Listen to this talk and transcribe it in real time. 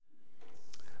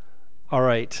All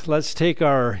right, let's take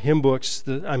our hymn books.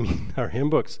 Our hymn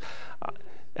books.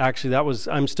 Actually,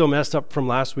 I'm still messed up from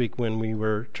last week when we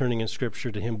were turning in scripture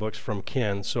to hymn books from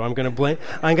Ken. So I'm going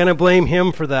to blame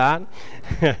him for that.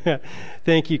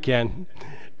 Thank you, Ken.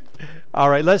 All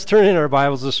right, let's turn in our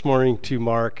Bibles this morning to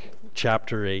Mark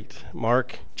chapter 8.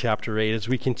 Mark chapter 8 as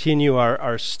we continue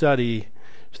our study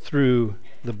through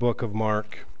the book of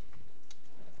Mark.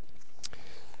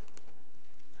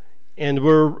 And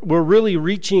we're really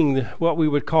reaching what we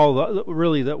would call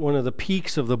one of the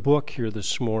peaks of the book here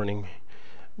this morning.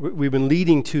 We've been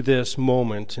leading to this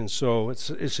moment, and so it's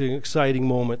an exciting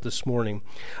moment this morning.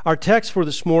 Our text for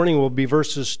this morning will be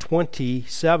verses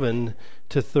 27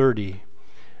 to 30.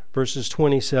 Verses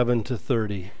 27 to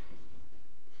 30.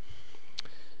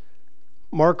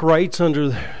 Mark writes,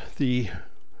 under the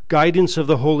guidance of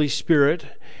the Holy Spirit,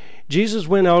 Jesus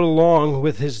went out along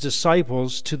with his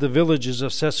disciples to the villages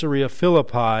of Caesarea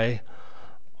Philippi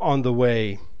on the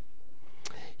way.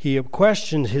 He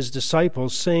questioned his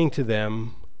disciples, saying to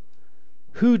them,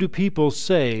 "Who do people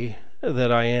say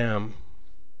that I am?"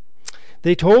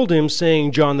 They told him,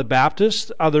 saying, "John the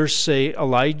Baptist, others say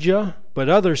Elijah, but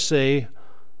others say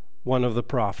one of the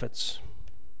prophets."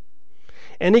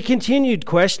 And he continued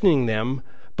questioning them,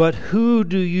 "But who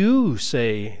do you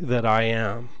say that I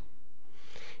am?"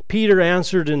 Peter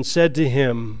answered and said to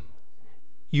him,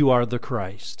 "You are the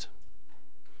Christ."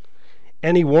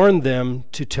 And he warned them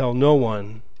to tell no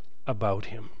one about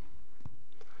him.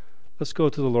 Let's go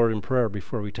to the Lord in prayer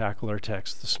before we tackle our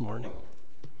text this morning.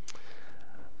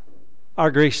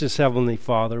 Our gracious Heavenly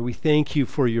Father, we thank you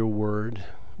for your word.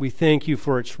 We thank you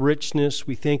for its richness.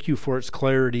 We thank you for its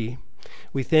clarity.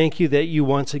 We thank you that you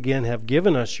once again have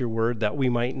given us your word that we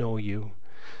might know you.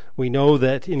 We know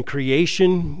that in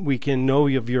creation we can know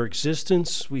of your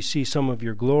existence. We see some of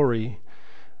your glory,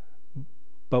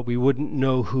 but we wouldn't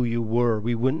know who you were.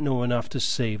 We wouldn't know enough to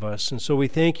save us. And so we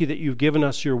thank you that you've given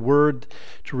us your word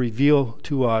to reveal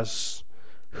to us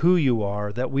who you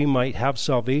are, that we might have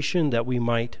salvation, that we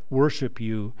might worship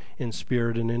you in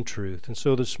spirit and in truth. And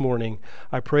so this morning,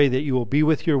 I pray that you will be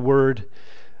with your word.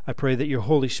 I pray that your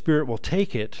Holy Spirit will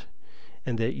take it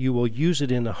and that you will use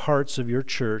it in the hearts of your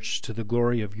church to the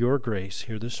glory of your grace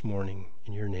here this morning.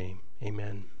 In your name,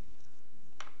 amen.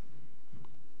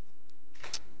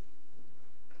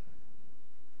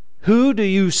 Who do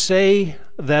you say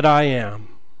that I am?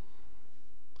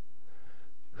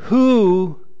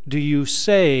 Who do you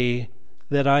say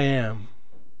that I am?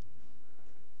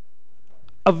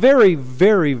 A very,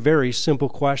 very, very simple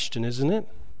question, isn't it?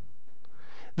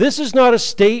 This is not a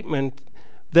statement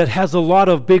that has a lot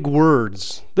of big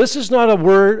words. This is not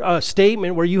a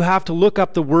statement where you have to look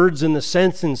up the words in the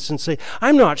sentence and say,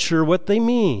 "I'm not sure what they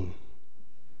mean."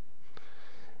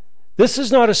 This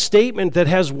is not a statement that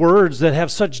has words that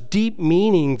have such deep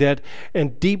meaning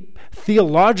and deep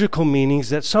theological meanings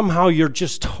that somehow you're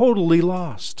just totally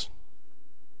lost.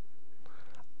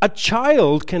 A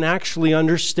child can actually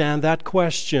understand that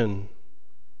question.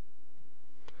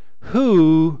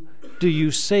 Who do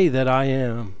you say that I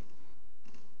am?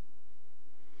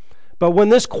 But when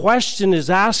this question is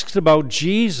asked about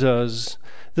Jesus,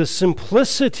 the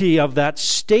simplicity of that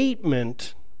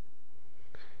statement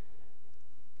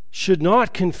should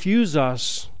not confuse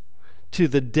us to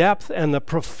the depth and the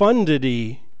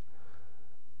profundity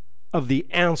of the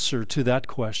answer to that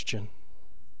question.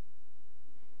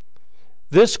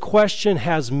 This question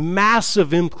has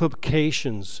massive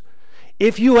implications.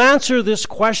 If you answer this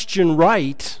question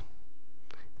right,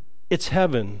 it's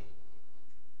heaven.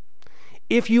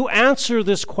 If you answer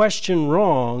this question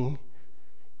wrong,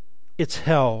 it's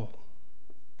hell.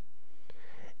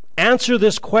 Answer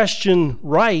this question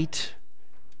right,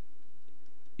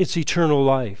 it's eternal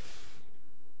life.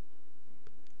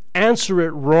 Answer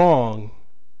it wrong,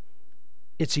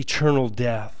 it's eternal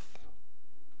death.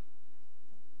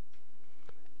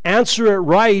 Answer it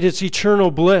right, it's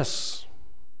eternal bliss.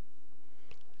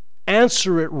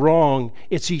 Answer it wrong,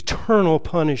 it's eternal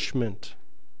punishment.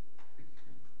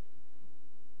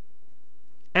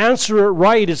 Answer it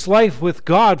right, it's life with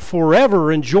God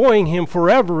forever, enjoying Him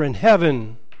forever in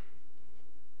heaven.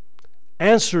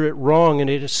 Answer it wrong, and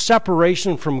it is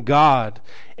separation from God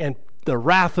and the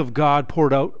wrath of God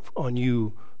poured out on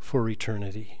you for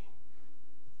eternity.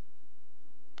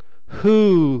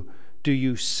 Who do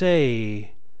you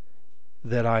say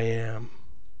that I am?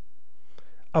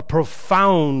 A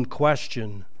profound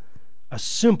question, a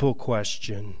simple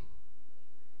question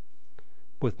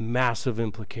with massive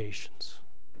implications.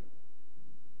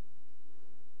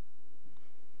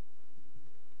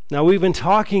 Now, we've been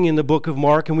talking in the book of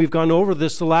Mark, and we've gone over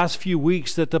this the last few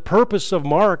weeks, that the purpose of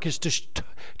Mark is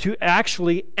to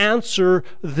actually answer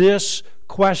this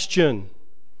question.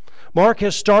 Mark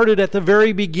has started at the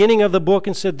very beginning of the book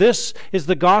and said, this is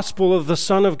the gospel of the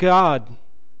Son of God.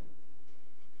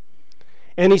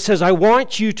 And he says, I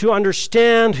want you to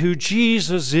understand who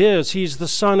Jesus is. He's the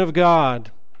Son of God.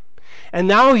 And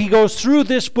now he goes through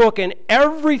this book, and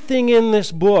everything in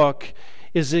this book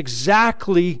is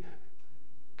exactly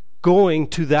going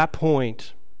to that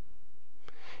point.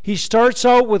 He starts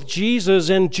out with Jesus,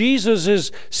 and Jesus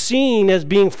is seen as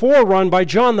being forerun by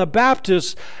John the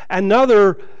Baptist,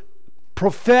 another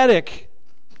prophetic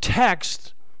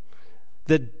text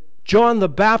that John the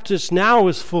Baptist now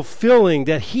is fulfilling,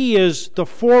 that he is the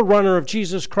forerunner of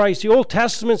Jesus Christ. The Old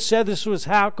Testament said this was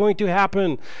going to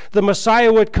happen. The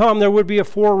Messiah would come, there would be a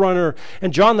forerunner.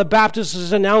 And John the Baptist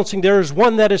is announcing there is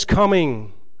one that is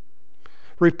coming.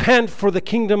 Repent, for the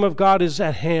kingdom of God is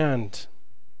at hand.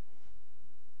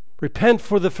 Repent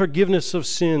for the forgiveness of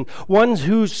sin. One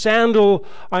whose sandal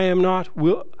I am not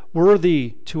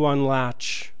worthy to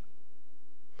unlatch.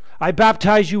 I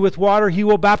baptize you with water. He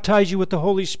will baptize you with the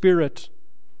Holy Spirit.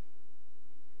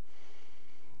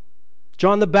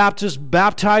 John the Baptist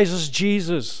baptizes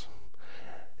Jesus.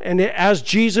 And as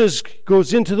Jesus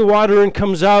goes into the water and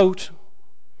comes out,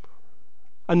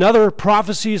 another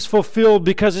prophecy is fulfilled,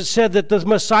 because it said that the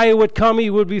Messiah would come. He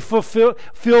would be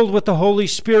filled with the Holy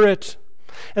Spirit.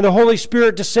 And the Holy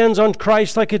Spirit descends on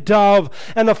Christ like a dove.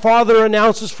 And the Father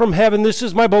announces from heaven, this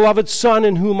is my beloved Son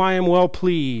in whom I am well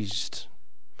pleased.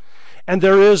 And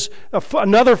there is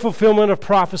another fulfillment of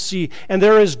prophecy. And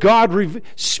there is God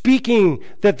speaking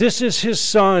that this is his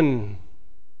Son.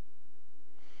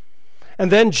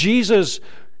 And then Jesus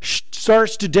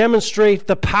starts to demonstrate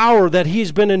the power that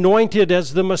he's been anointed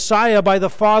as the Messiah by the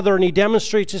Father, and he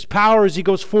demonstrates his power as he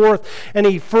goes forth, and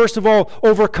he first of all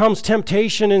overcomes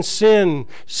temptation and sin.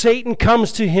 Satan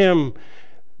comes to him,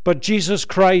 but Jesus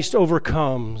Christ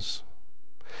overcomes.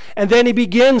 And then he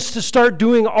begins to start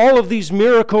doing all of these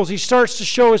miracles. He starts to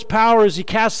show his power as he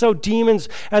casts out demons,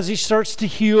 as he starts to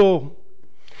heal.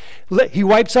 He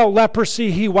wipes out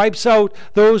leprosy. He wipes out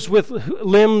those with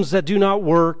limbs that do not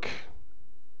work.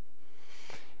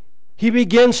 He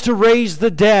begins to raise the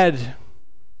dead.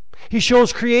 He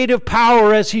shows creative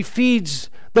power as he feeds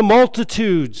the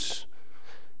multitudes.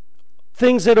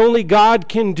 Things that only God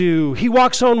can do. He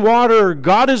walks on water.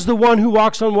 God is the one who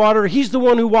walks on water. He's the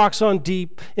one who walks on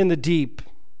deep in the deep.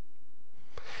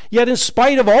 Yet in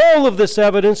spite of all of this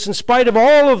evidence, in spite of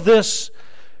all of this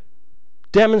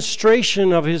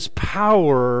demonstration of his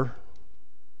power,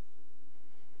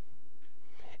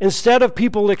 instead of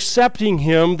people accepting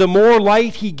him, the more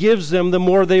light he gives them, the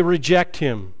more they reject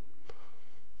him.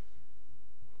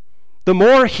 The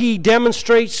more he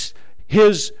demonstrates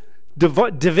his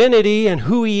divinity and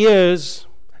who he is,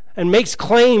 and makes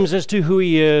claims as to who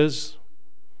he is,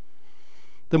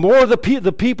 the more the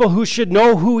people who should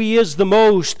know who he is the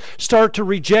most start to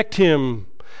reject him.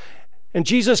 And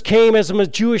Jesus came as a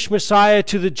Jewish Messiah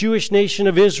to the Jewish nation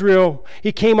of Israel.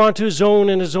 He came unto his own,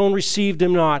 and his own received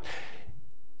him not.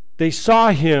 They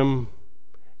saw him,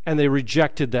 and they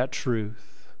rejected that truth.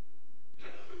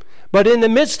 But in the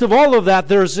midst of all of that,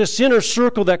 there's this inner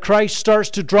circle that Christ starts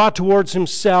to draw towards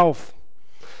himself.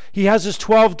 He has his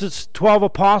 12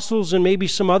 apostles and maybe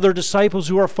some other disciples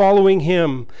who are following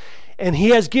him. And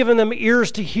he has given them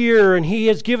ears to hear, and he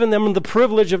has given them the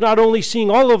privilege of not only seeing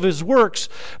all of his works,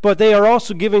 but they are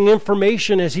also giving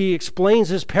information as he explains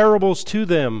his parables to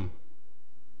them.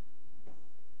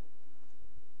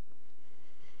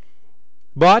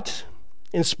 But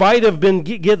in spite of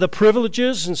the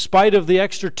privileges, in spite of the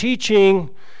extra teaching,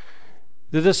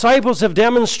 the disciples have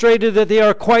demonstrated that they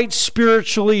are quite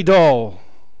spiritually dull.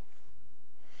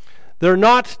 They're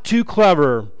not too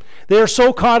clever. They are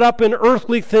so caught up in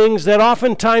earthly things that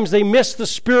oftentimes they miss the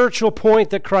spiritual point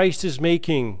that Christ is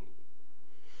making.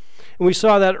 And we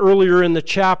saw that earlier in the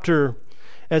chapter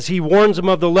as he warns them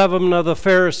of the leaven of the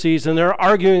Pharisees, and they're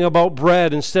arguing about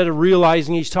bread instead of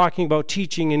realizing he's talking about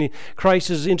teaching, and Christ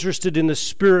is interested in the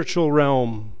spiritual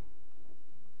realm.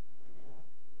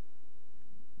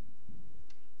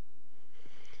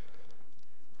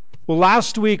 Well,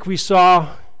 last week we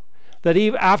saw that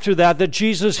after that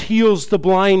Jesus heals the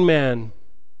blind man.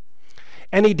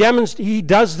 And he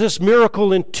does this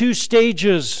miracle in 2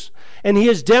 stages. And he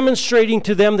is demonstrating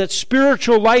to them that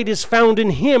spiritual light is found in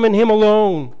him and him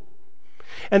alone.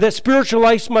 And that spiritual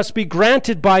light must be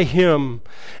granted by him.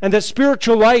 And that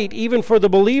spiritual light, even for the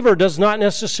believer, does not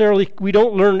necessarily, we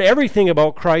don't learn everything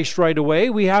about Christ right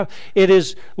away. It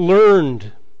is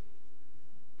learned.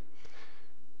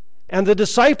 And the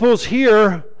disciples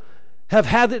here have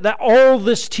had all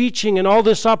this teaching and all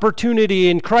this opportunity,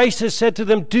 and Christ has said to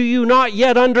them, do you not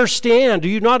yet understand? Do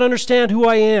you not understand who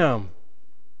I am?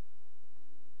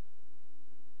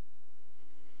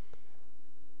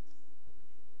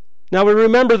 Now we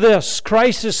remember this.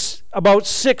 Christ is about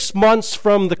 6 months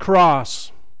from the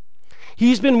cross.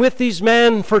 He's been with these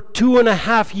men for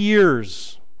 2.5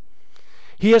 years.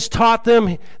 He has taught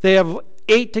them. They have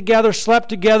ate together, slept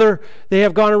together. They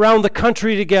have gone around the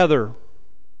country together.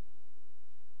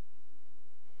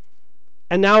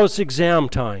 And now it's exam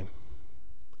time.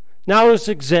 Now it's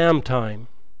exam time.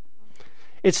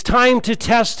 It's time to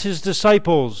test his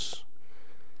disciples.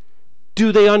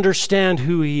 Do they understand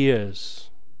who he is?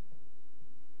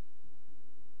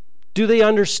 Do they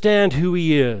understand who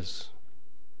he is?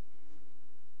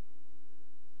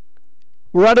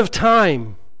 We're out of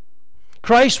time.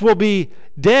 Christ will be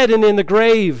dead and in the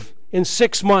grave in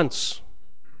 6 months.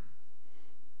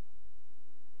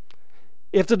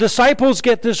 If the disciples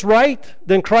get this right,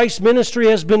 then Christ's ministry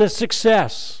has been a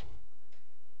success.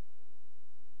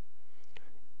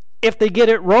 If they get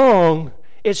it wrong,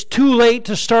 it's too late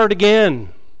to start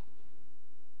again.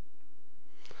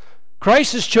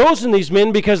 Christ has chosen these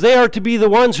men because they are to be the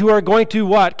ones who are going to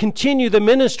what? Continue the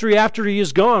ministry after he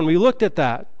is gone. We looked at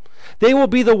that. They will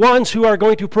be the ones who are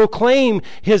going to proclaim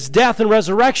his death and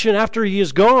resurrection after he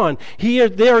is gone.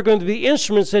 They are going to be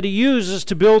instruments that he uses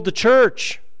to build the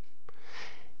church.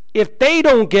 If they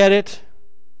don't get it,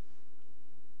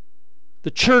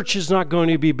 the church is not going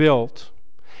to be built.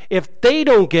 If they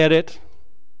don't get it,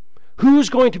 who's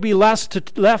going to be left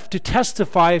to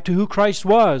testify to who Christ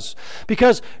was?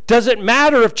 Because does it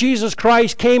matter if Jesus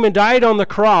Christ came and died on the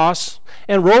cross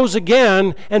and rose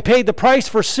again and paid the price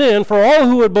for sin for all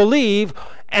who would believe,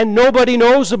 and nobody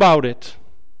knows about it?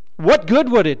 What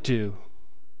good would it do?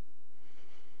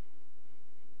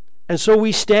 And so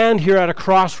we stand here at a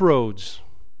crossroads.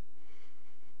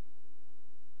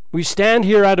 We stand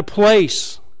here at a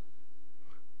place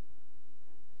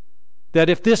that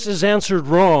if this is answered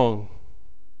wrong,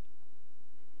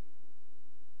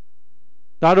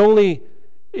 not only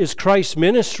is Christ's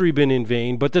ministry been in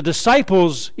vain, but the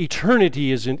disciples'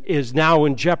 eternity is now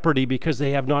in jeopardy because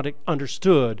they have not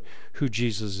understood who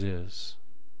Jesus is.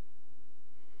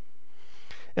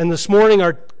 And this morning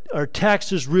our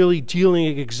text is really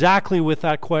dealing exactly with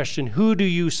that question. Who do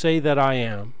you say that I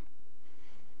am?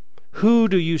 Who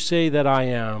do you say that I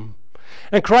am?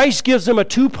 And Christ gives them a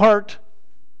 2-part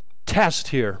test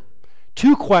here.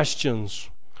 2 questions.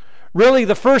 Really,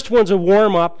 the first one's a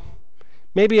warm-up,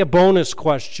 maybe a bonus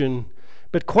question.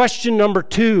 But question number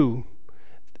 2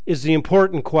 is the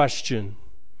important question.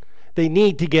 They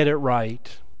need to get it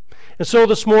right. And so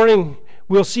this morning,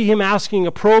 we'll see him asking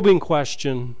a probing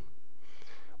question.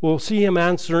 We'll see him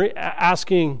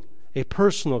asking a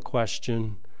personal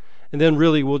question. And then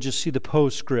really we'll just see the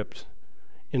postscript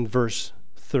in verse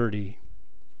 30.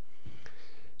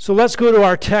 So let's go to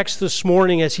our text this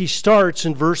morning as he starts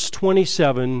in verse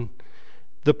 27,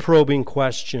 the probing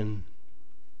question.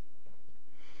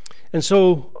 And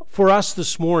so for us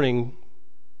this morning,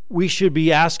 we should be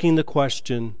asking the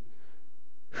question,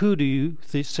 who do you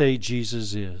say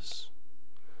Jesus is?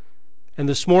 And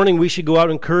this morning we should go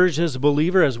out encouraged as a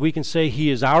believer as we can say he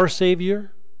is our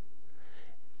Savior.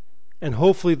 And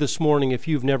hopefully this morning, if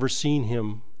you've never seen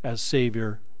him as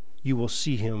Savior, you will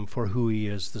see him for who he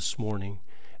is this morning.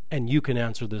 And you can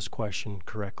answer this question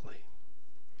correctly.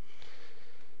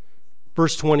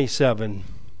 Verse 27.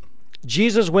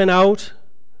 Jesus went out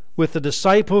with the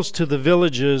disciples to the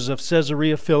villages of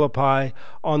Caesarea Philippi.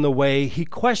 On the way, he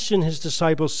questioned his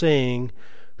disciples, saying,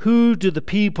 "Who do the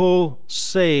people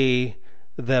say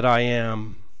that I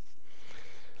am?"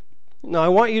 Now I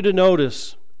want you to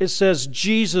notice, it says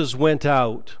Jesus went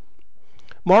out.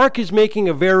 Mark is making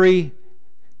a very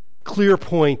clear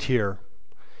point here.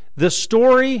 The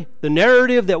story, the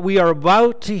narrative that we are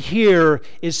about to hear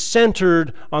is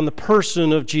centered on the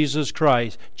person of Jesus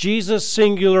Christ. Jesus,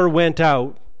 singular, went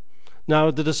out.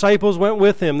 Now, the disciples went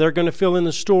with him. They're going to fill in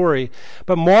the story.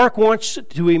 But Mark wants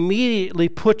to immediately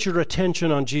put your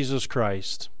attention on Jesus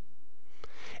Christ.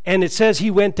 And it says he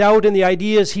went out, and the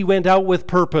idea is he went out with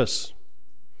purpose.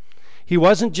 He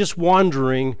wasn't just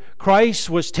wandering. Christ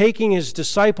was taking his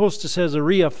disciples to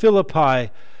Caesarea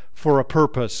Philippi for a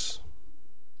purpose.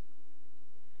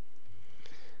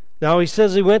 Now he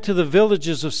says he went to the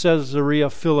villages of Caesarea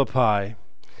Philippi.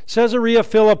 Caesarea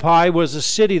Philippi was a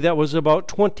city that was about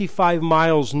 25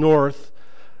 miles north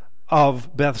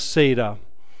of Bethsaida.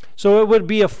 So it would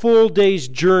be a full day's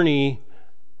journey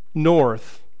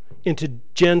north into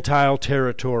Gentile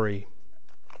territory.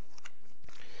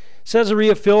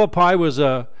 Caesarea Philippi was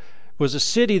was a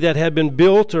city that had been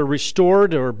built or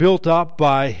restored or built up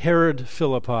by Herod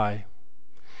Philippi.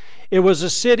 It was a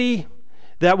city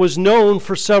that was known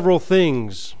for several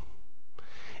things.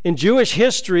 In Jewish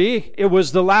history, it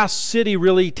was the last city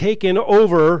really taken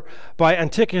over by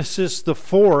Antiochus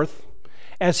IV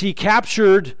as he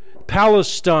captured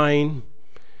Palestine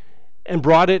and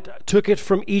took it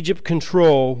from Egypt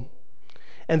control,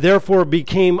 and therefore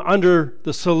became under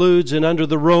the Seleucids and under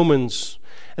the Romans.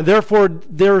 And therefore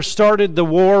there started the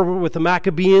war with the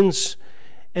Maccabees.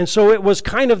 And so it was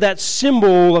kind of that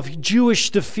symbol of Jewish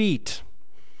defeat,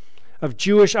 of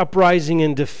Jewish uprising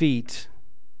and defeat.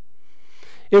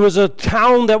 It was a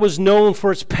town that was known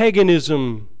for its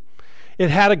paganism. It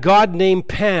had a god named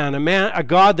Pan, a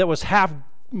god that was half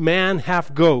man,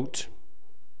 half goat.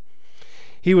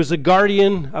 He was the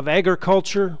guardian of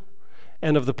agriculture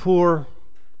and of the poor.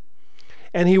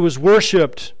 And he was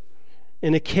worshipped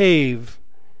in a cave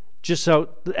just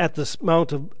out at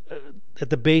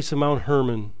the base of Mount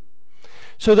Hermon.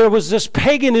 So there was this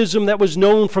paganism that was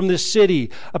known from this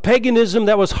city, a paganism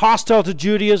that was hostile to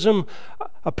Judaism,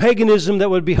 a paganism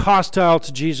that would be hostile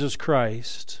to Jesus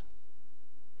Christ.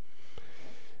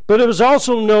 But it was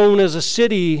also known as a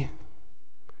city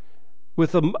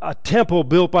with a temple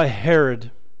built by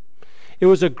Herod. It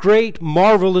was a great,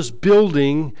 marvelous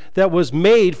building that was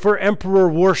made for emperor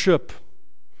worship.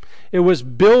 It was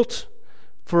built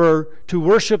to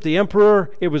worship the emperor.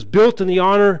 It was built in the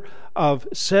honor of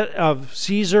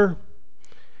Caesar.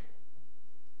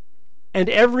 And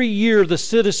every year the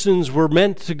citizens were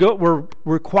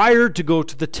required to go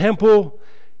to the temple,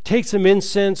 take some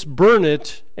incense, burn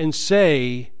it, and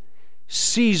say,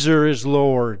 "Caesar is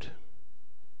Lord."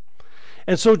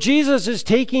 And so Jesus is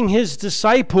taking his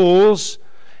disciples,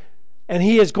 and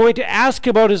he is going to ask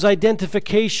about his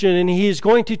identification, and he is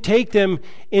going to take them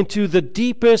into the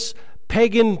deepest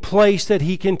pagan place that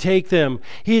he can take them.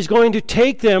 He is going to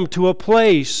take them to a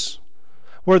place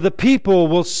where the people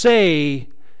will say,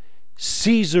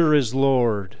 "Caesar is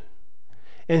Lord."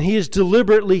 And he is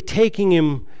deliberately taking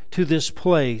him to this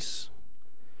place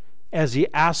as he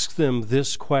asks them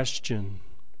this question.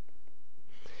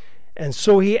 And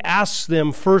so he asks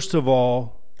them, first of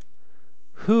all,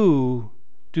 "Who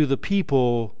do the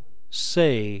people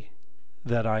say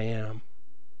that I am?"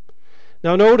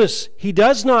 Now notice, he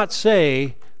does not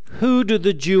say, "Who do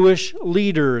the Jewish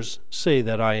leaders say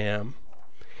that I am?"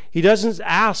 He doesn't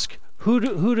ask, who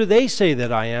do they say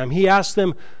that I am? He asks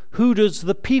them, "Who does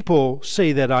the people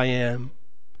say that I am?"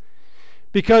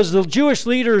 Because the Jewish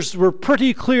leaders were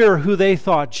pretty clear who they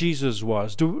thought Jesus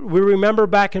was. Do we remember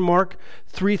back in Mark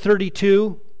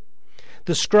 3:32?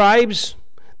 The scribes,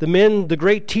 the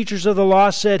great teachers of the law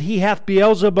said, "He hath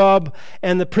Beelzebub,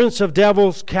 and the prince of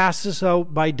devils casteth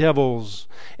out by devils."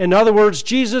 In other words,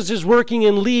 Jesus is working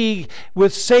in league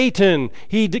with Satan.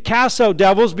 He casts out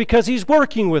devils because he's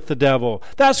working with the devil.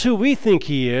 That's who we think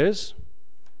he is.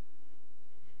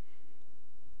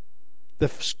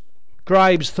 The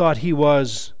scribes thought he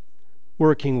was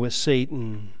working with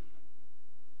Satan.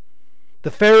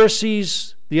 The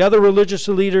Pharisees, the other religious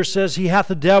leaders, says he hath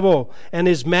a devil and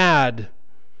is mad.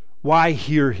 Why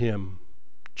hear him?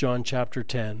 John chapter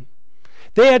 10.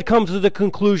 They had come to the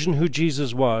conclusion who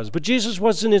Jesus was, but Jesus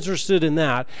wasn't interested in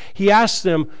that. He asked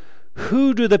them,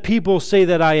 "Who do the people say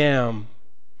that I am?"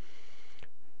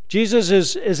 Jesus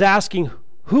is asking,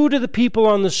 who do the people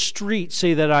on the street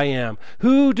say that I am?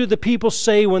 Who do the people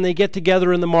say when they get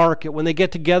together in the market, when they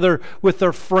get together with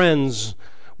their friends,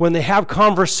 when they have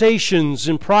conversations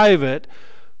in private?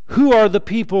 Who are the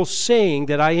people saying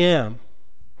that I am?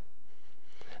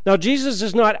 Now, Jesus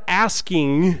is not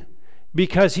asking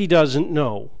because he doesn't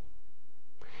know.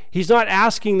 He's not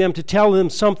asking them to tell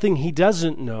him something he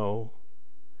doesn't know.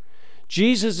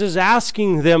 Jesus is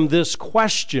asking them this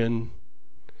question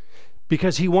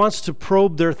because he wants to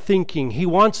probe their thinking. He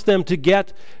wants them to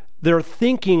get their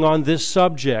thinking on this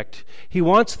subject. He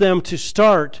wants them to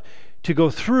start to go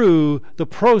through the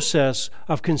process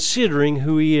of considering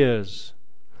who he is.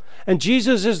 And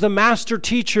Jesus is the master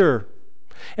teacher.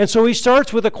 And so he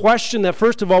starts with a question that,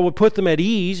 first of all, would put them at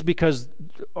ease, because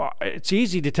it's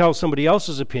easy to tell somebody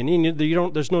else's opinion.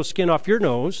 There's no skin off your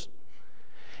nose.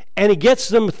 And he gets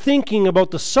them thinking about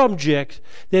the subject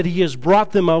that he has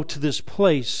brought them out to this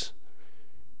place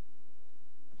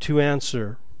to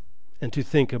answer and to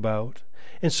think about.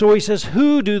 And so he says,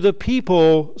 "Who do the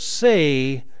people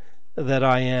say that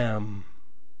I am?"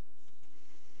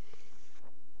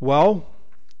 Well,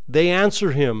 they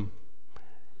answer him.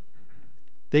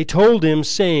 They told him,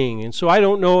 saying, and so I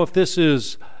don't know if this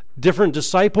is different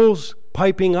disciples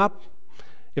piping up,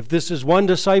 if this is one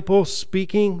disciple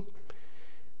speaking.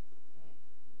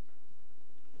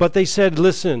 But they said,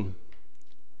 listen,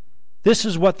 this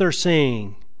is what they're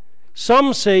saying.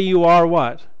 Some say you are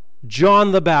what?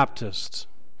 John the Baptist.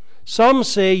 Some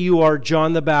say you are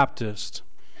John the Baptist.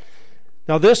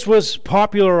 Now this was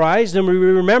popularized, and we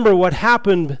remember what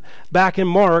happened back in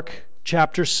Mark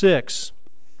chapter 6.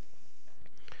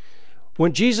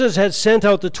 When Jesus had sent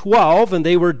out the 12 and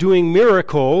they were doing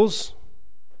miracles,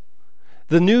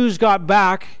 the news got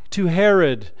back to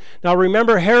Herod. Now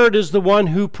remember, Herod is the one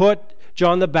who put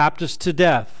John the Baptist to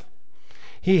death.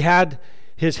 He had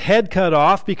his head cut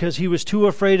off because he was too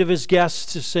afraid of his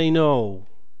guests to say no.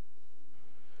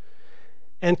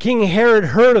 And King Herod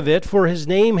heard of it, for his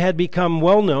name had become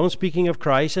well known, speaking of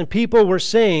Christ, and people were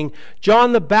saying,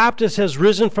 John the Baptist has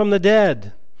risen from the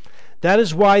dead. That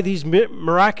is why these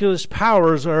miraculous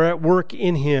powers are at work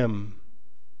in him.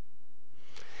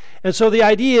 And so the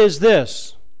idea is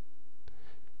this.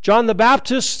 John the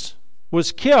Baptist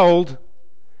was killed,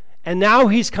 and now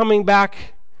he's coming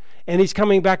back, and he's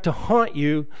coming back to haunt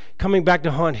you, coming back to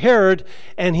haunt Herod,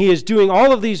 and he is doing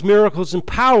all of these miracles and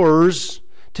powers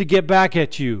to get back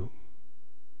at you.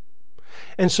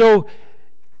 And so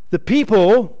the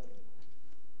people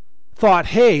thought,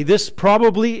 hey, this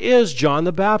probably is John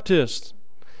the Baptist,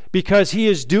 because he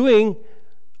is doing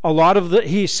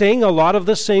he's saying a lot of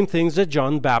the same things that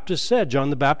John the Baptist said. John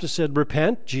the Baptist said,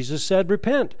 repent. Jesus said,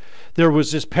 repent. There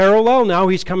was this parallel. Now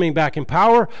he's coming back in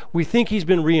power. We think he's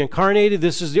been reincarnated.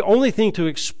 This is the only thing to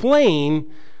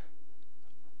explain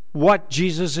what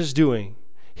Jesus is doing.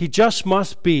 He just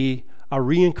must be a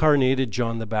reincarnated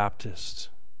John the Baptist.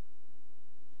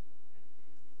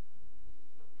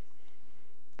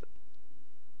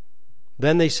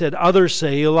 Then they said, others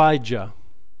say Elijah.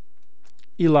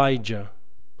 Elijah.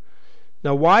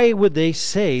 Now, why would they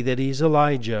say that he's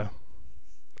Elijah?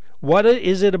 What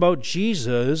is it about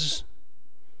Jesus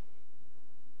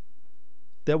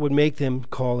that would make them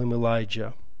call him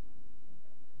Elijah?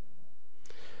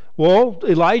 Well,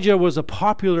 Elijah was a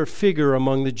popular figure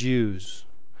among the Jews.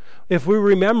 If we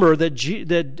remember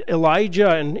that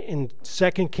Elijah in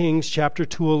 2 Kings chapter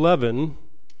 2:11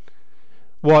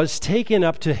 was taken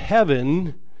up to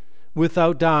heaven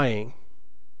without dying.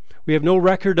 We have no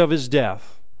record of his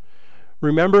death.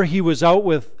 Remember, he was out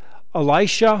with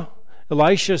Elisha.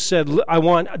 Elisha said, I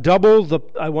want double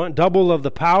of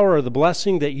the power or the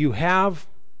blessing that you have.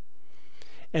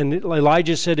 And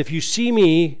Elijah said, if you see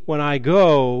me when I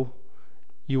go,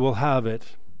 you will have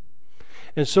it.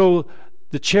 And so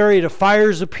the chariot of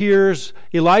fires appears.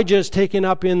 Elijah is taken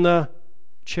up in the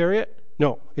chariot.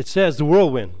 No, it says the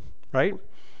whirlwind, right?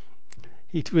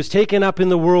 He was taken up in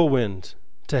the whirlwind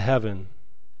to heaven.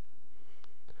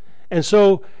 And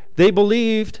so they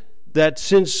believed that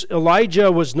since Elijah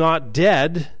was not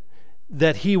dead,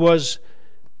 that he was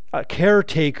a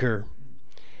caretaker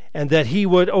and that he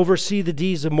would oversee the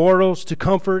deeds of mortals to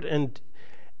comfort and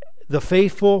the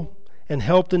faithful and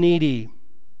help the needy.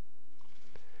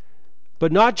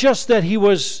 But not just that he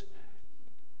was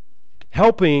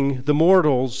helping the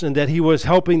mortals and that he was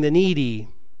helping the needy,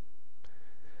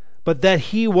 but that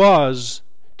he was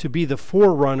to be the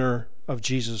forerunner of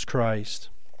Jesus Christ.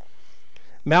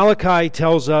 Malachi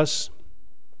tells us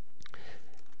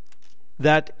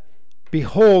that,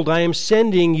 behold, I am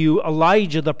sending you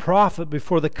Elijah the prophet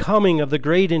before the coming of the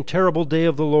great and terrible day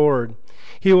of the Lord.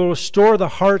 He will restore the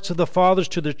hearts of the fathers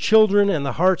to their children and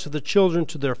the hearts of the children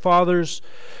to their fathers,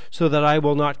 so that I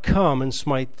will not come and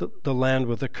smite the land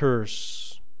with a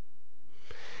curse.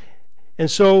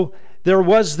 And so there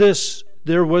was this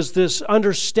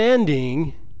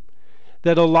understanding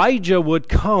that Elijah would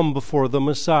come before the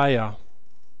Messiah,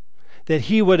 that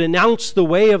he would announce the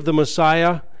way of the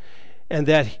Messiah, and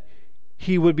that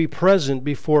he would be present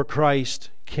before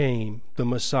Christ came, the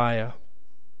Messiah.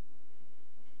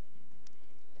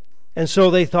 And so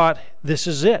they thought, this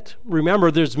is it. Remember,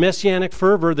 there's messianic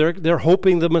fervor. They're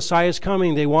hoping the Messiah is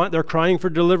coming. They're crying for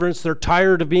deliverance. They're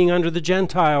tired of being under the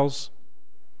Gentiles.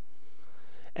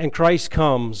 And Christ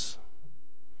comes,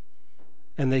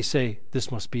 and they say,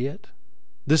 this must be it.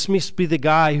 This must be the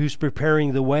guy who's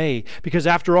preparing the way. Because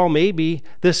after all, maybe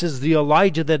this is the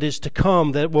Elijah that is to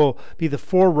come, that will be the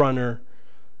forerunner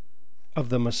of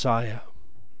the Messiah.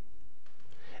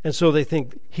 And so they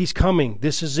think, he's coming.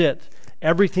 This is it.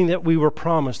 Everything that we were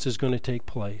promised is going to take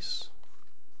place.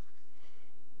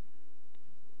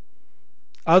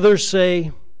 Others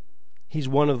say he's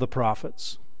one of the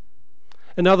prophets.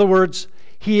 In other words,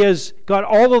 he has got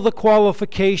all of the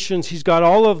qualifications. He's got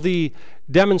all of the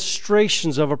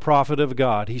demonstrations of a prophet of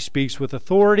God. He speaks with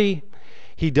authority.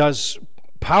 He does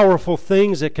powerful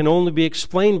things that can only be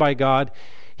explained by God.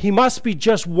 He must be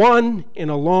just one in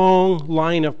a long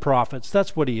line of prophets.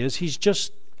 That's what he is. He's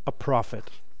just a prophet.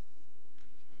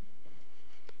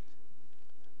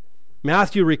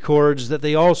 Matthew records that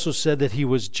they also said that he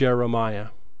was Jeremiah.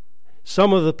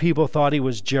 Some of the people thought he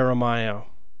was Jeremiah.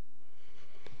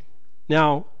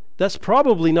 Now, that's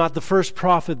probably not the first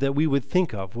prophet that we would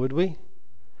think of, would we?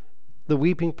 The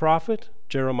weeping prophet,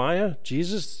 Jeremiah,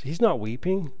 Jesus, he's not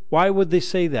weeping. Why would they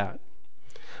say that?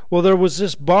 Well, there was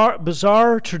this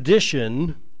bizarre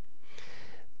tradition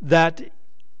that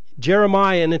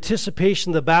Jeremiah, in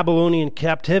anticipation of the Babylonian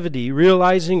captivity,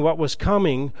 realizing what was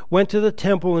coming, went to the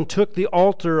temple and took the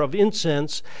altar of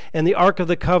incense and the Ark of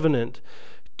the Covenant,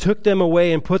 took them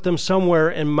away and put them somewhere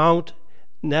in Mount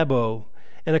Nebo.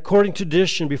 And according to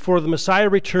tradition, before the Messiah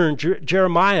returned,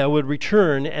 Jeremiah would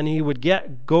return and he would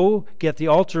go get the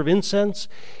altar of incense,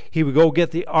 he would go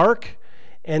get the ark,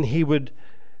 and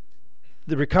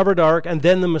the recovered ark, and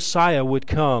then the Messiah would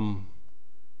come.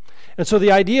 And so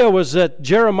the idea was that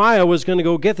Jeremiah was going to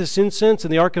go get this incense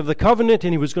and the Ark of the Covenant,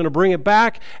 and he was going to bring it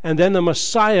back, and then the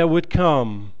Messiah would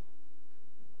come.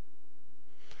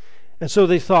 And so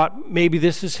they thought, maybe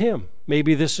this is him.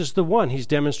 Maybe this is the one. He's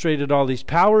demonstrated all these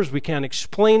powers. We can't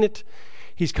explain it.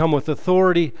 He's come with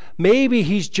authority. Maybe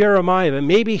he's Jeremiah, but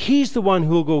maybe he's the one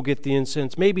who will go get the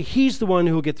incense. Maybe he's the one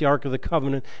who will get the Ark of the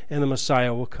Covenant, and the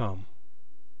Messiah will come.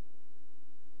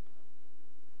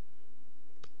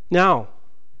 Now,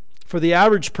 for the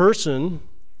average person,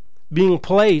 being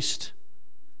placed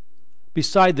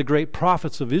beside the great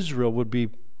prophets of Israel would be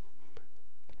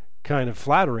kind of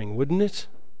flattering, wouldn't it?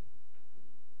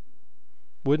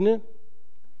 Wouldn't it?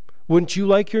 Wouldn't you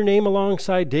like your name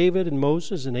alongside David and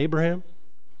Moses and Abraham,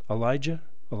 Elijah,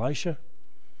 Elisha?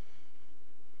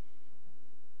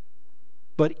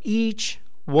 But each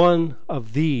one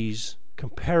of these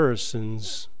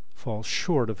comparisons falls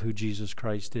short of who Jesus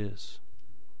Christ is.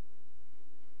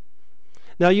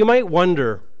 Now you might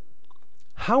wonder,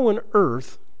 how on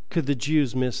earth could the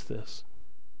Jews miss this?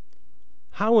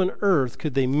 How on earth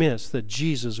could they miss that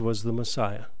Jesus was the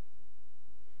Messiah?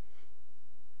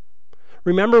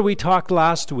 Remember, we talked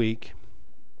last week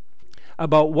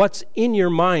about what's in your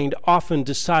mind often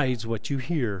decides what you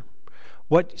hear.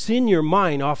 What's in your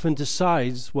mind often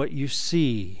decides what you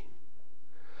see.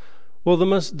 Well,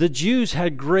 the Jews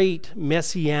had great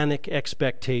messianic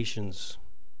expectations.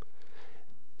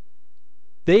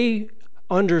 They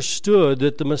understood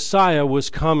that the Messiah was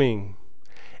coming,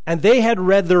 and they had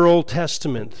read their Old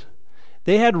Testament.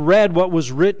 They had read what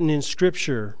was written in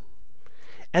Scripture,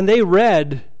 and they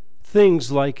read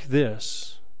things like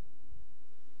this: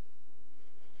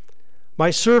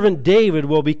 "My servant David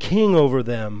will be king over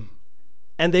them,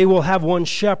 and they will have one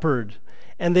shepherd,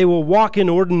 and they will walk in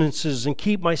ordinances and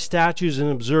keep my statutes and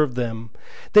observe them.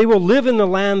 They will live in the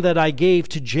land that I gave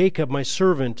to Jacob my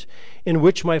servant, in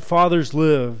which my fathers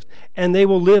lived, and they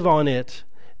will live on it,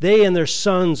 they and their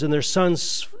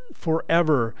sons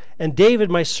forever. And David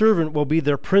my servant will be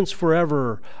their prince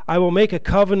forever. I will make a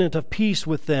covenant of peace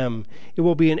with them. It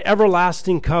will be an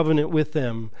everlasting covenant with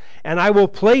them. And I will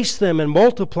place them and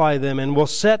multiply them, and will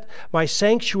set my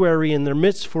sanctuary in their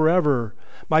midst forever.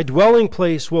 My dwelling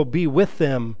place will be with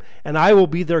them, and I will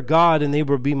be their God, and they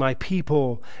will be my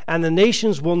people. And the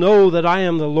nations will know that I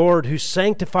am the Lord who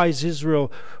sanctifies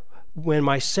Israel, when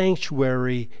my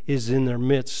sanctuary is in their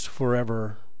midst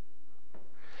forever."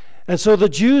 And so the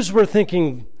Jews were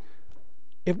thinking,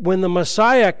 when the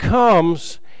Messiah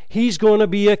comes, he's going to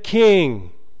be a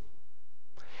king.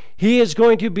 He is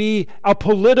going to be a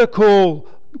political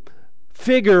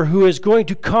figure who is going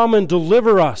to come and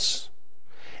deliver us.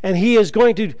 And he is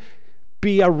going to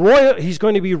be he's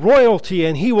going to be royalty,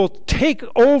 and he will take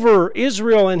over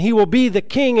Israel, and he will be the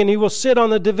king, and he will sit on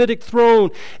the Davidic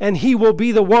throne, and he will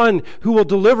be the one who will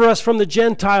deliver us from the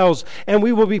Gentiles, and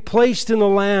we will be placed in the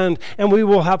land, and we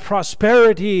will have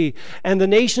prosperity, and the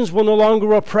nations will no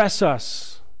longer oppress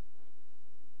us.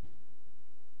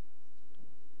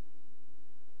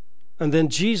 And then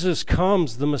Jesus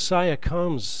comes, the Messiah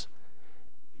comes,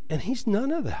 and he's none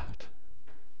of that.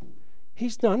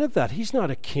 He's none of that. He's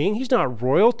not a king. He's not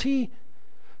royalty.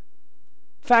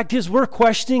 Fact is, we're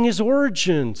questioning his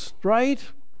origins,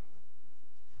 right?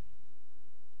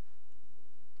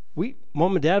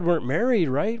 Mom and Dad weren't married,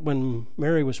 right, when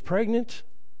Mary was pregnant.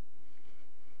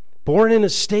 Born in a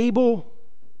stable.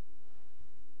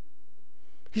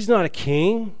 He's not a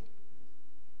king.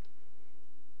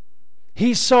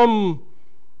 He's some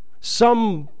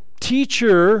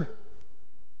teacher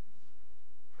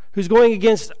who's going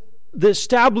against the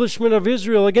establishment of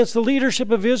Israel, against the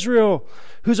leadership of Israel,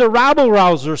 who's a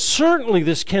rabble-rouser. Certainly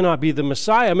this cannot be the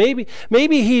Messiah.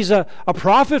 Maybe he's a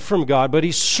prophet from God, but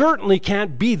he certainly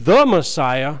can't be the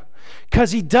Messiah,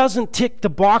 because he doesn't tick the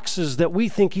boxes that we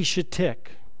think he should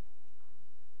tick.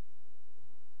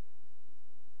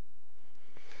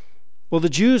 Well, the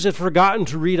Jews had forgotten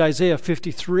to read Isaiah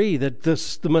 53, that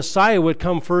the Messiah would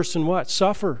come first and what?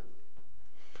 Suffer.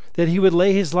 That he would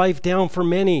lay his life down for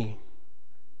many.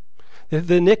 That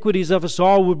the iniquities of us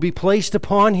all would be placed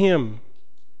upon him.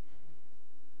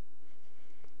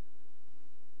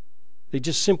 They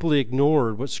just simply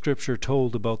ignored what Scripture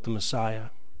told about the Messiah.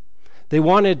 They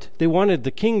wanted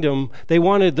the kingdom. They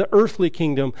wanted the earthly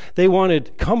kingdom. They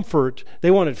wanted comfort.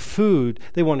 They wanted food.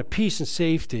 They wanted peace and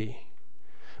safety.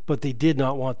 But they did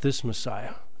not want this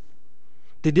Messiah.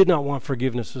 They did not want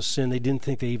forgiveness of sin. They didn't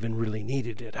think they even really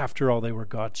needed it. After all, they were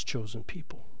God's chosen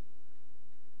people.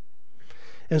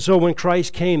 And so when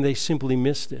Christ came, they simply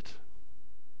missed it.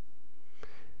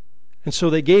 And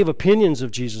so they gave opinions of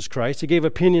Jesus Christ. They gave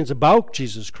opinions about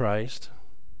Jesus Christ.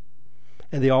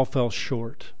 And they all fell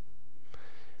short.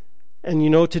 And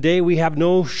you know, today we have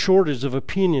no shortage of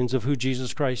opinions of who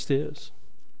Jesus Christ is.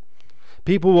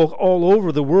 People all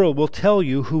over the world will tell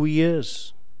you who he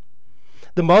is.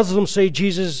 The Muslims say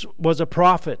Jesus was a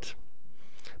prophet,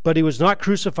 but he was not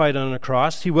crucified on a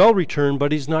cross. He will return,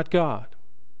 but he's not God.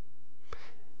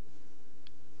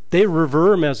 They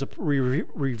revere him as a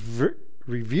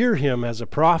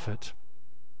prophet,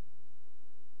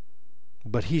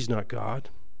 but he's not God.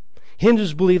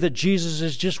 Hindus believe that Jesus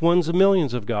is just one of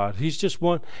millions of God. He's just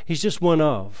one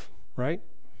of, right?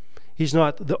 He's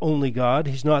not the only God.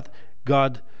 He's not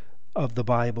God of the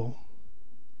Bible.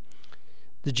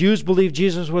 The Jews believe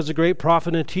Jesus was a great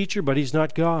prophet and teacher, but he's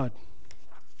not God.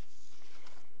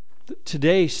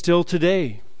 Still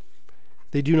today,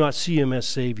 they do not see him as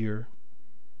Savior.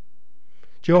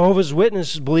 Jehovah's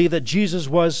Witnesses believe that Jesus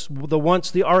was once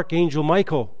the Archangel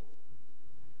Michael.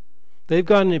 They've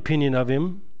got an opinion of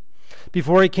him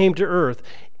before he came to earth.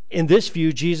 In this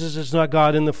view, Jesus is not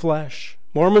God in the flesh.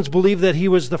 Mormons believe that he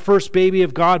was the first baby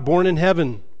of God born in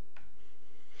heaven,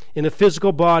 in a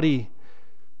physical body,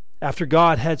 after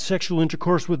God had sexual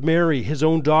intercourse with Mary, his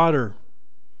own daughter.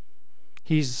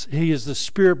 He is the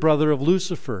spirit brother of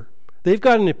Lucifer. They've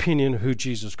got an opinion of who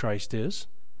Jesus Christ is.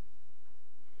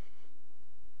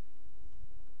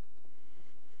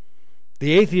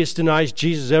 The atheist denies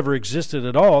Jesus ever existed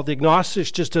at all. The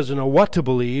agnostic just doesn't know what to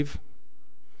believe.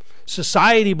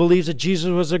 Society believes that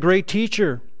Jesus was a great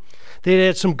teacher. They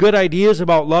had some good ideas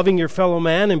about loving your fellow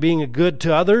man and being a good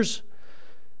to others,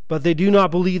 but they do not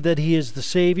believe that he is the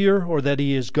Savior or that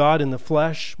he is God in the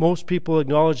flesh. Most people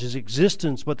acknowledge his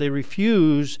existence, but they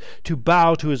refuse to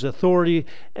bow to his authority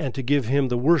and to give him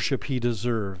the worship he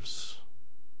deserves.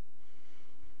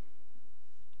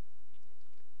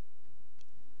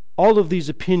 All of these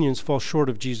opinions fall short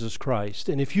of Jesus Christ.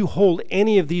 And if you hold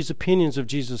any of these opinions of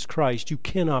Jesus Christ, you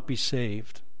cannot be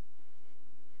saved.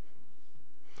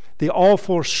 They all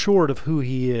fall short of who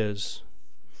he is.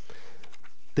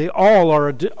 They all are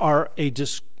a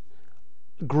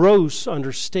gross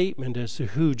understatement as to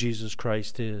who Jesus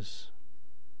Christ is.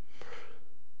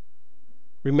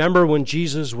 Remember when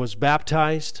Jesus was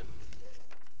baptized?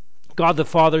 God the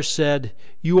Father said,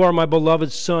 "You are my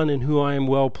beloved Son in whom I am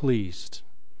well pleased."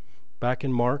 Back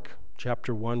in Mark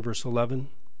chapter 1, verse 11.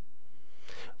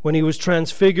 When he was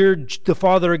transfigured, the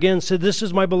Father again said, "This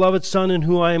is my beloved Son in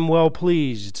whom I am well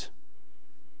pleased."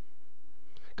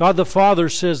 God the Father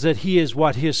says that he is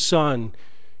what? His Son.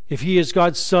 If he is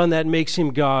God's Son, that makes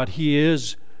him God. He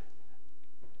is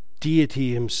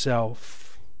deity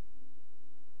himself.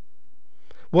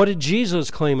 What did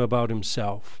Jesus claim about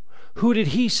himself? Who did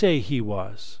he say he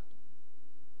was?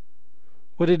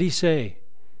 What did he say?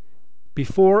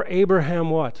 Before Abraham,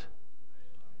 what?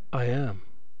 I am.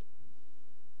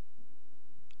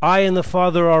 I and the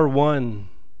Father are one.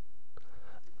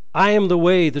 I am the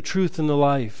way, the truth, and the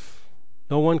life.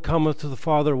 No one cometh to the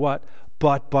Father, what?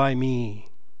 But by me.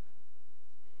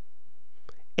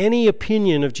 Any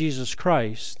opinion of Jesus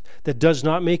Christ that does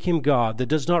not make him God, that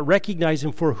does not recognize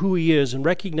him for who he is and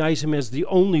recognize him as the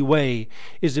only way,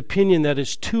 is opinion that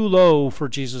is too low for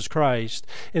Jesus Christ,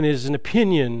 and is an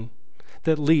opinion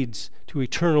that leads to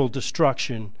eternal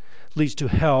destruction, leads to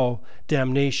hell,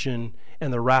 damnation,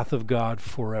 and the wrath of God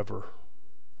forever.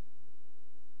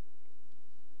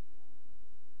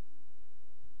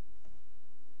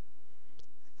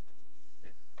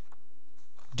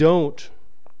 Don't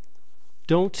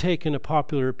take in a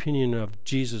popular opinion of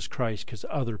Jesus Christ because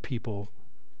other people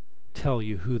tell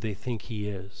you who they think he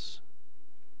is.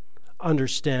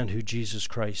 Understand who Jesus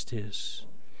Christ is.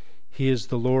 He is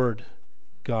the Lord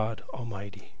God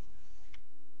Almighty.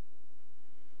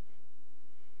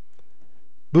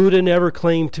 Buddha never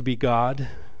claimed to be God.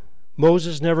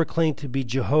 Moses never claimed to be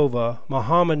Jehovah.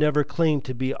 Muhammad never claimed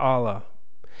to be Allah.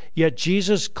 Yet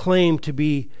Jesus claimed to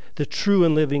be the true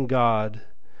and living God.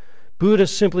 Buddha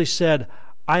simply said,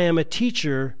 I am a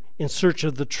teacher in search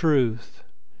of the truth.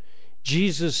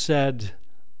 Jesus said,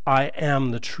 I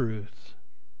am the truth.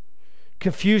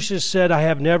 Confucius said, I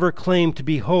have never claimed to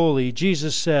be holy.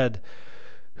 Jesus said,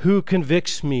 who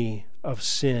convicts me of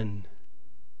sin?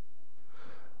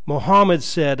 Muhammad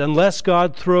said, unless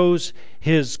God throws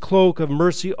his cloak of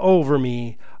mercy over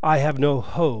me, I have no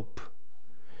hope.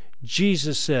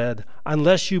 Jesus said,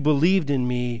 unless you believed in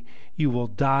me, you will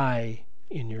die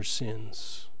in your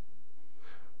sins.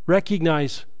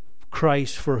 Recognize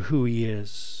Christ for who he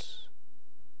is.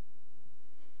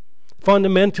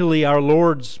 Fundamentally, our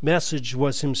Lord's message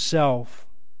was himself.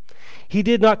 He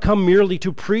did not come merely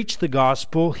to preach the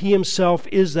gospel. He himself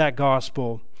is that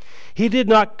gospel. He did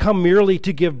not come merely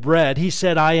to give bread. He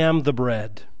said, I am the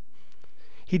bread.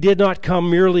 He did not come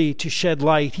merely to shed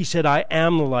light. He said, I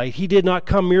am the light. He did not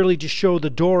come merely to show the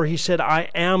door. He said, I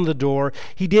am the door.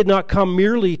 He did not come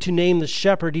merely to name the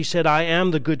shepherd. He said, I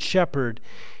am the good shepherd.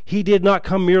 He did not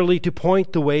come merely to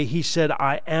point the way. He said,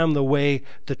 I am the way,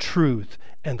 the truth,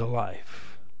 and the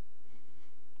life.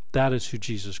 That is who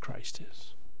Jesus Christ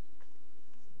is.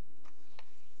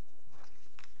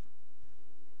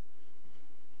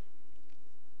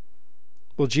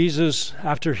 Well, Jesus,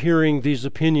 after hearing these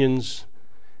opinions,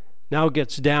 now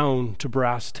gets down to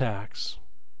brass tacks.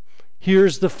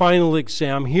 Here's the final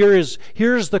exam. Here's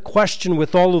the question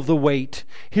with all of the weight.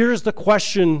 Here's the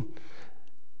question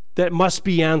that must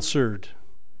be answered.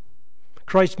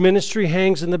 Christ's ministry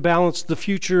hangs in the balance. The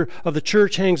future of the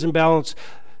church hangs in balance.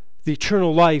 The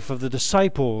eternal life of the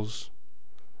disciples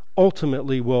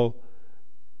ultimately will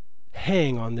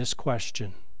hang on this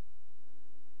question.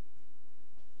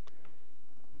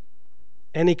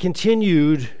 And he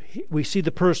continued, we see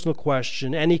the personal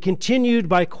question, and he continued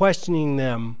by questioning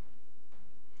them,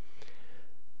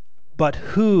 but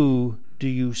who do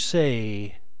you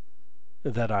say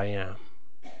that I am?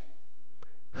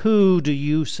 Who do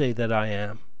you say that I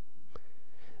am?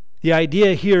 The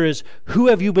idea here is, who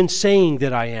have you been saying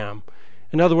that I am?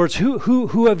 In other words,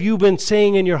 who have you been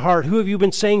saying in your heart? Who have you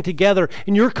been saying together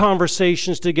in your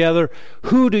conversations together?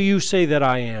 Who do you say that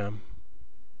I am?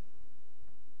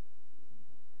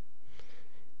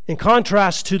 In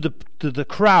contrast to the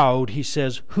crowd, he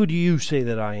says, who do you say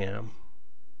that I am?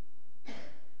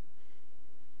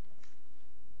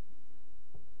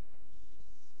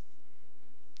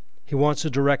 He wants a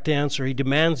direct answer. He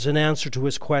demands an answer to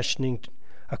his questioning,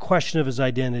 a question of his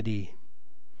identity.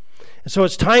 And so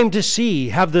it's time to see,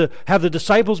 have the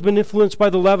disciples been influenced by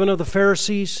the leaven of the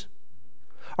Pharisees?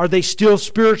 Are they still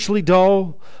spiritually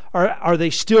dull? Are they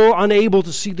still unable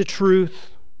to see the truth?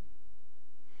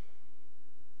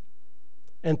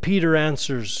 And Peter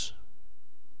answers,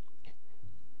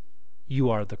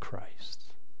 you are the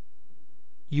Christ.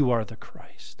 You are the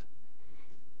Christ.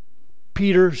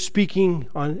 Peter, speaking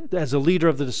as a leader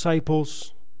of the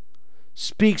disciples,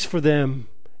 speaks for them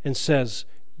and says,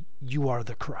 you are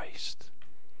the Christ.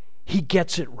 He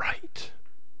gets it right.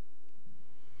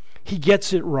 He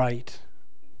gets it right.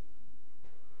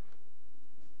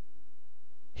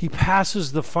 He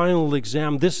passes the final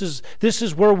exam. This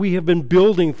is where we have been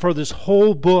building for this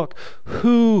whole book.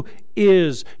 Who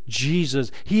is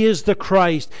Jesus? He is the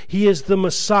Christ. He is the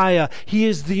Messiah. He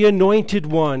is the anointed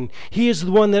one. He is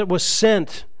the one that was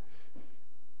sent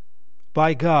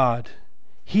by God.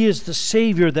 He is the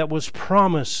Savior that was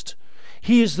promised.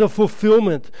 He is the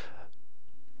fulfillment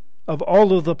of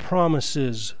all of the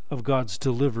promises of God's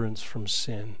deliverance from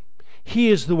sin. He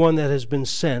is the one that has been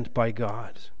sent by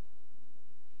God.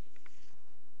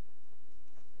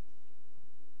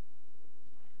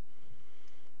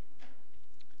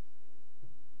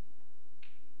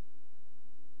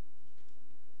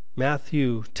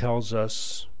 Matthew tells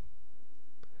us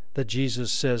that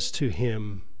Jesus says to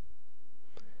him,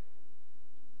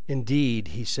 indeed,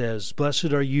 he says,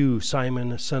 blessed are you,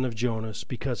 Simon, son of Jonas,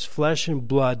 because flesh and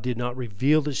blood did not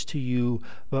reveal this to you,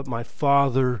 but my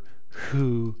Father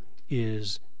who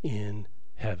is in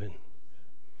heaven.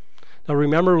 Now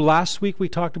remember, last week we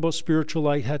talked about spiritual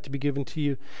light had to be given to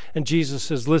you, and Jesus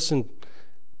says, listen,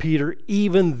 Peter,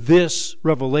 even this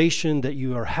revelation that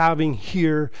you are having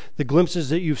here, the glimpses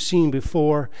that you've seen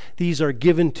before, these are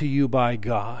given to you by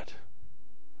God.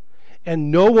 And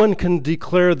no one can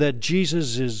declare that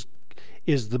Jesus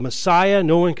is the Messiah.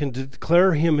 No one can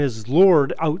declare him as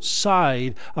Lord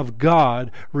outside of God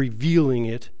revealing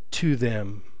it to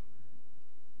them.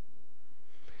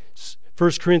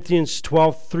 1 Corinthians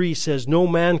 12:3 says, no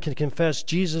man can confess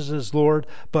Jesus as Lord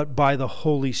but by the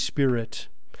Holy Spirit.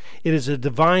 It is a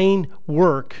divine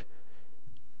work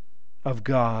of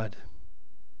God.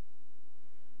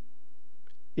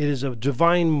 It is a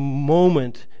divine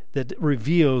moment that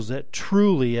reveals that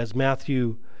truly, as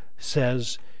Matthew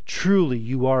says, truly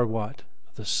you are what?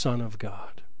 The Son of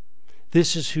God.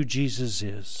 This is who Jesus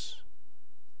is.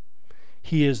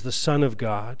 He is the Son of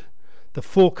God, the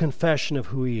full confession of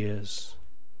who he is.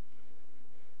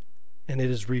 And it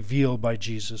is revealed by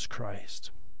Jesus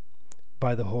Christ,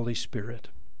 by the Holy Spirit.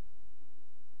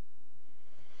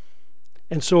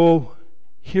 And so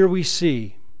here we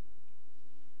see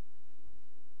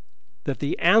that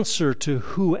the answer to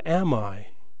who am I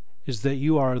is that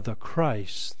you are the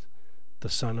Christ, the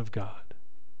Son of God.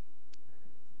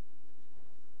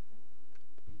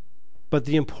 But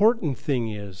the important thing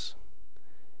is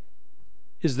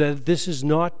that this is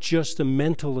not just a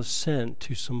mental assent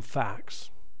to some facts.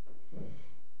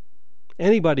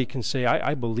 Anybody can say,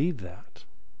 I believe that.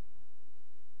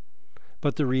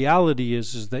 But the reality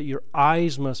is that your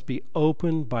eyes must be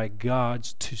opened by God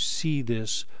to see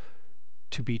this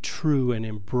to be true and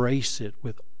embrace it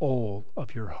with all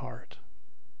of your heart.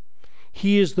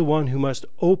 He is the one who must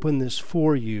open this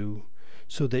for you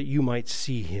so that you might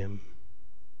see him.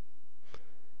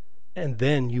 And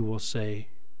then you will say,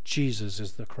 Jesus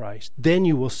is the Christ. Then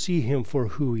you will see him for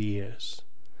who he is.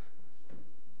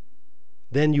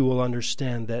 Then you will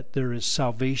understand that there is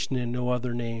salvation in no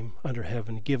other name under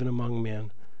heaven given among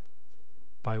men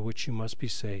by which you must be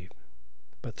saved,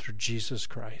 but through Jesus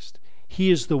Christ. He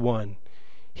is the one.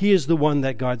 He is the one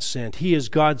that God sent. He is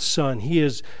God's Son. He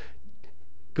is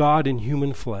God in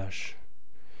human flesh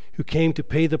who came to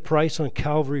pay the price on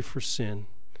Calvary for sin.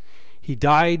 He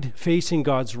died facing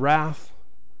God's wrath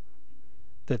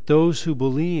that those who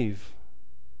believe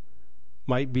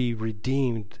might be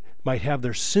redeemed, might have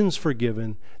their sins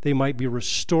forgiven, they might be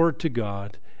restored to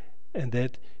God, and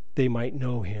that they might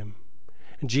know him.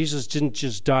 And Jesus didn't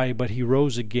just die, but he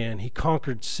rose again. He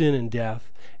conquered sin and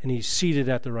death, and he's seated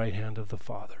at the right hand of the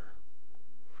Father.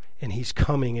 And he's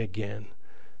coming again,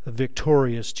 the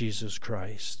victorious Jesus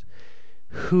Christ.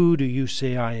 Who do you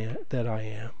say that I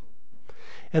am?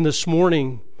 And this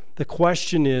morning, the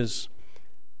question is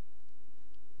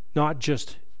not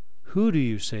just, who do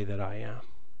you say that I am?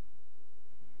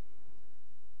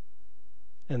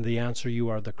 And the answer, you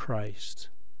are the Christ.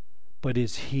 But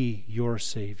is he your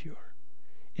Savior?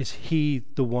 Is he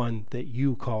the one that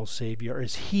you call Savior?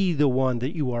 Is he the one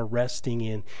that you are resting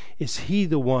in? Is he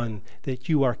the one that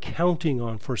you are counting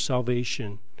on for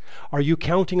salvation? Are you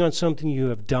counting on something you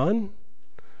have done?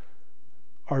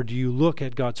 Or do you look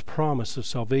at God's promise of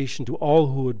salvation to all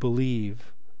who would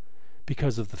believe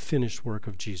because of the finished work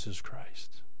of Jesus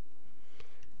Christ?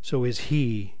 So is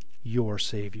he your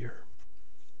Savior?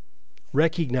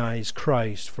 Recognize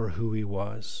Christ for who he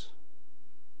was.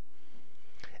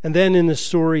 And then in the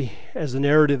story, as the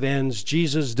narrative ends,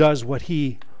 Jesus does what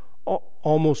he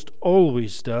almost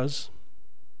always does.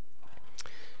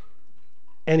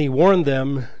 And he warned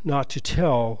them not to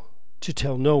tell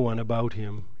no one about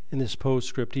him. In this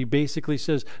postscript, he basically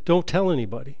says, don't tell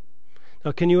anybody.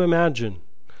 Now, can you imagine?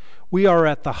 We are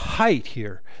at the height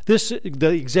here.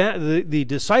 The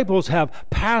disciples have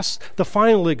passed the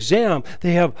final exam.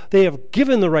 They have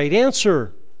given the right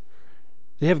answer.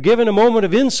 They have given a moment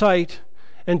of insight.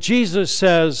 And Jesus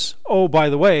says, oh, by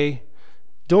the way,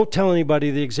 don't tell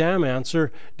anybody the exam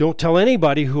answer. Don't tell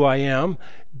anybody who I am.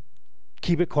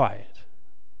 Keep it quiet.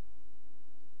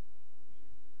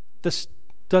 This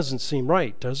doesn't seem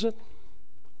right, does it?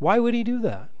 Why would he do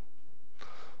that?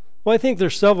 Well, I think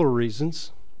there's several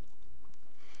reasons.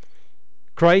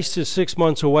 Christ is 6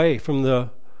 months away from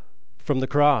the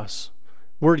cross.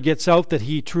 Word gets out that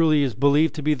he truly is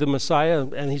believed to be the Messiah,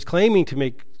 and he's claiming to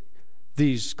make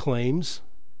these claims.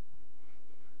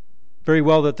 Very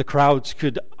well that the crowds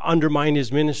could undermine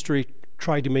his ministry,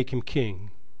 try to make him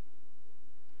king.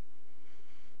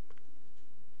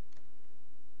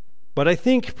 But I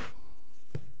think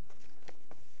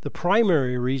the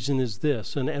primary reason is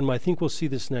this, and I think we'll see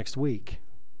this next week.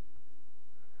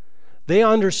 They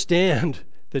understand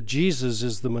that Jesus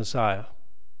is the Messiah.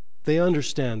 They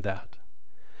understand that.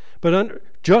 But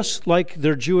just like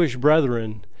their Jewish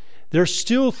brethren, they're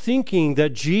still thinking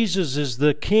that Jesus is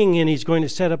the king and he's going to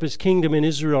set up his kingdom in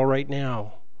Israel right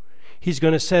now. He's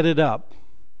going to set it up.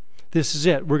 This is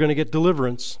it. We're going to get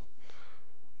deliverance.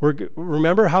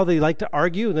 Remember how they like to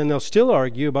argue? Then they'll still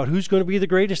argue about who's going to be the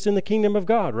greatest in the kingdom of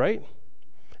God, right?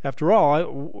 After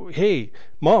all, hey,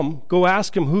 Mom, go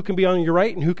ask him who can be on your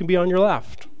right and who can be on your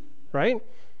left, right?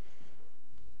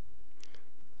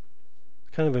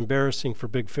 Kind of embarrassing for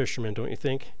big fishermen, don't you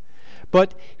think?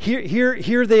 But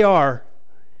here they are.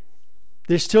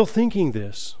 They're still thinking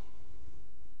this.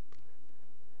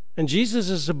 And Jesus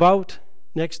is about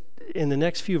in the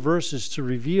next few verses to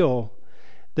reveal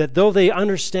that though they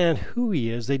understand who he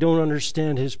is, they don't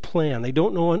understand his plan. They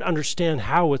don't understand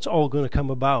how it's all going to come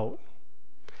about.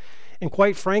 And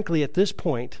quite frankly, at this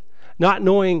point, not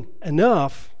knowing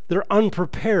enough, they're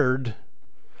unprepared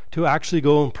to actually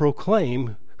go and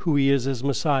proclaim who he is as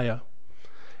Messiah.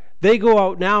 They go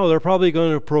out now, they're probably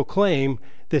going to proclaim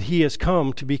that he has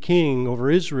come to be king over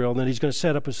Israel and that he's going to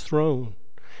set up his throne.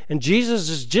 And Jesus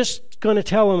is just going to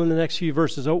tell them in the next few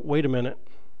verses, oh, wait a minute.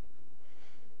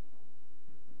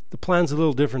 The plan's a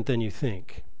little different than you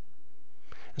think.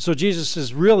 And so Jesus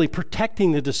is really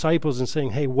protecting the disciples and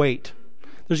saying, hey, wait.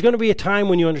 There's going to be a time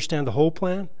when you understand the whole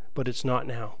plan, but it's not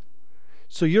now.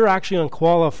 So you're actually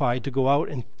unqualified to go out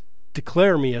and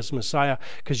declare me as Messiah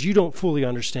because you don't fully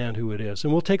understand who it is.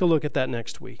 And we'll take a look at that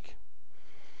next week.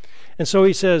 And so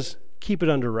he says, keep it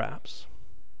under wraps.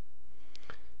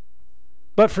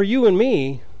 But for you and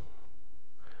me,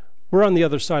 we're on the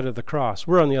other side of the cross.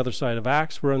 We're on the other side of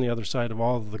Acts. We're on the other side of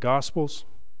all of the Gospels,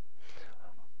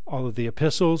 all of the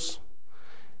epistles.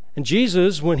 And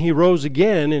Jesus, when he rose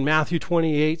again in Matthew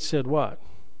 28, said what?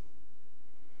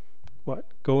 What?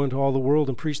 Go into all the world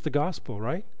and preach the gospel,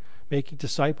 right? Making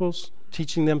disciples,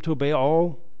 teaching them to obey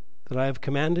all that I have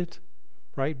commanded,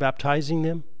 right? Baptizing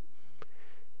them.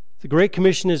 The Great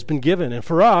Commission has been given. And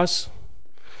for us,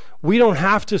 we don't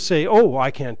have to say, oh,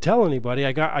 I can't tell anybody.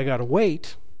 I got to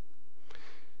wait.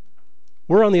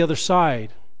 We're on the other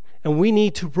side, and we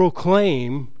need to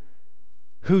proclaim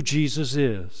who Jesus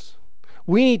is.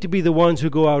 We need to be the ones who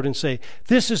go out and say,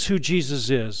 this is who Jesus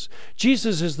is.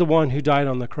 Jesus is the one who died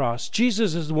on the cross.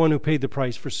 Jesus is the one who paid the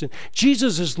price for sin.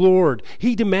 Jesus is Lord.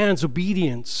 He demands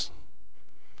obedience.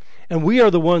 And we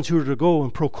are the ones who are to go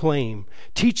and proclaim,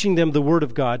 teaching them the Word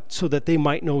of God so that they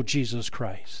might know Jesus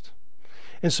Christ.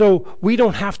 And so we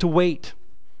don't have to wait.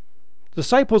 The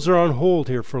disciples are on hold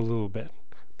here for a little bit,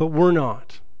 but we're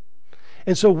not.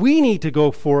 And so we need to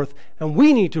go forth, and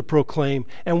we need to proclaim,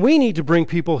 and we need to bring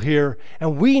people here,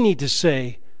 and we need to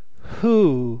say,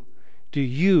 who do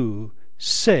you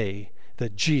say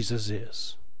that Jesus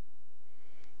is?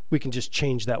 We can just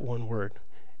change that one word,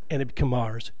 and it become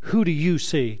ours. Who do you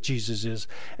say Jesus is?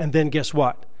 And then guess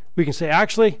what? We can say,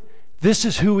 actually, this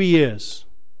is who he is.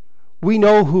 We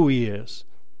know who he is.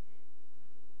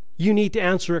 You need to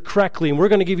answer it correctly, and we're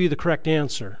going to give you the correct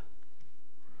answer.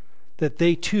 That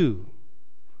they too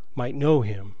might know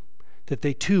him, that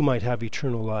they too might have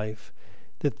eternal life,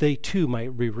 that they too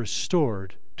might be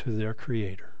restored to their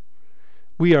Creator.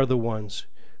 We are the ones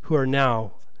who are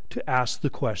now to ask the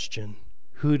question,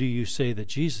 who do you say that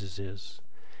Jesus is?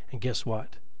 And guess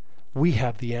what? We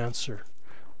have the answer.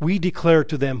 We declare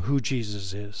to them who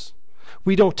Jesus is.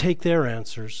 We don't take their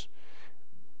answers.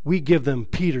 We give them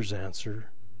Peter's answer.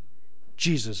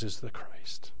 Jesus is the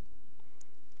Christ.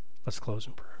 Let's close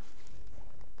in prayer.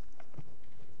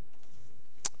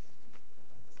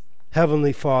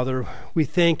 Heavenly Father, we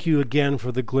thank you again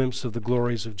for the glimpse of the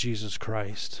glories of Jesus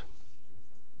Christ.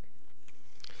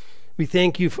 We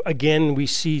thank you again, we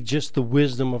see just the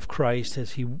wisdom of Christ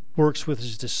as he works with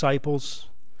his disciples,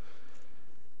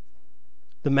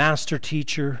 the master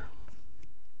teacher.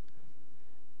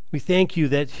 We thank you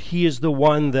that he is the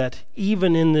one that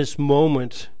even in this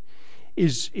moment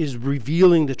is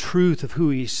revealing the truth of who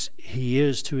he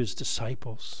is to his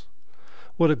disciples.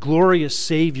 What a glorious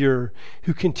Savior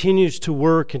who continues to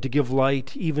work and to give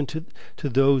light even to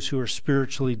those who are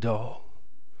spiritually dull.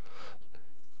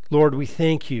 Lord, we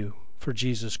thank you for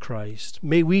Jesus Christ.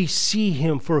 May we see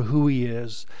him for who he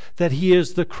is, that he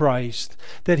is the Christ,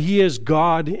 that he is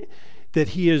God, that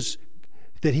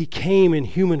he came in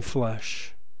human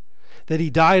flesh, that he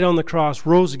died on the cross,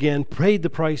 rose again, paid the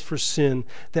price for sin,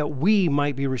 that we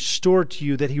might be restored to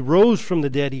you, that he rose from the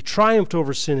dead, he triumphed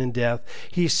over sin and death,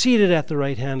 he is seated at the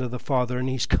right hand of the Father, and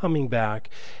he's coming back,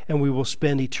 and we will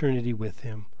spend eternity with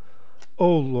him.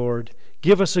 Oh Lord,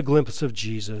 give us a glimpse of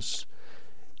Jesus.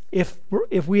 If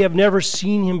we have never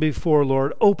seen him before,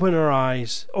 Lord, open our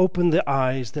eyes, open the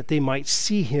eyes that they might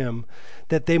see him,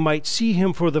 that they might see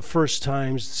him for the first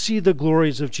time, see the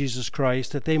glories of Jesus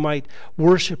Christ, that they might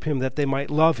worship him, that they might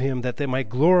love him, that they might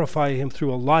glorify him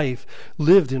through a life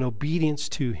lived in obedience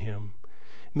to him.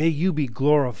 May you be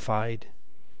glorified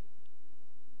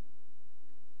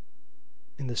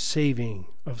in the saving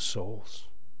of souls.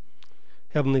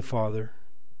 Heavenly Father,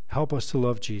 help us to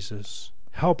love Jesus.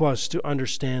 Help us to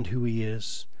understand who he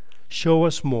is. Show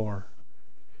us more.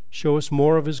 Show us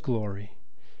more of his glory,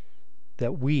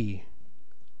 that we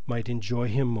might enjoy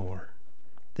him more,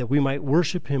 that we might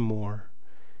worship him more,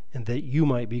 and that you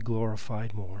might be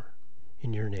glorified more.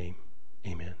 In your name,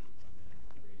 amen.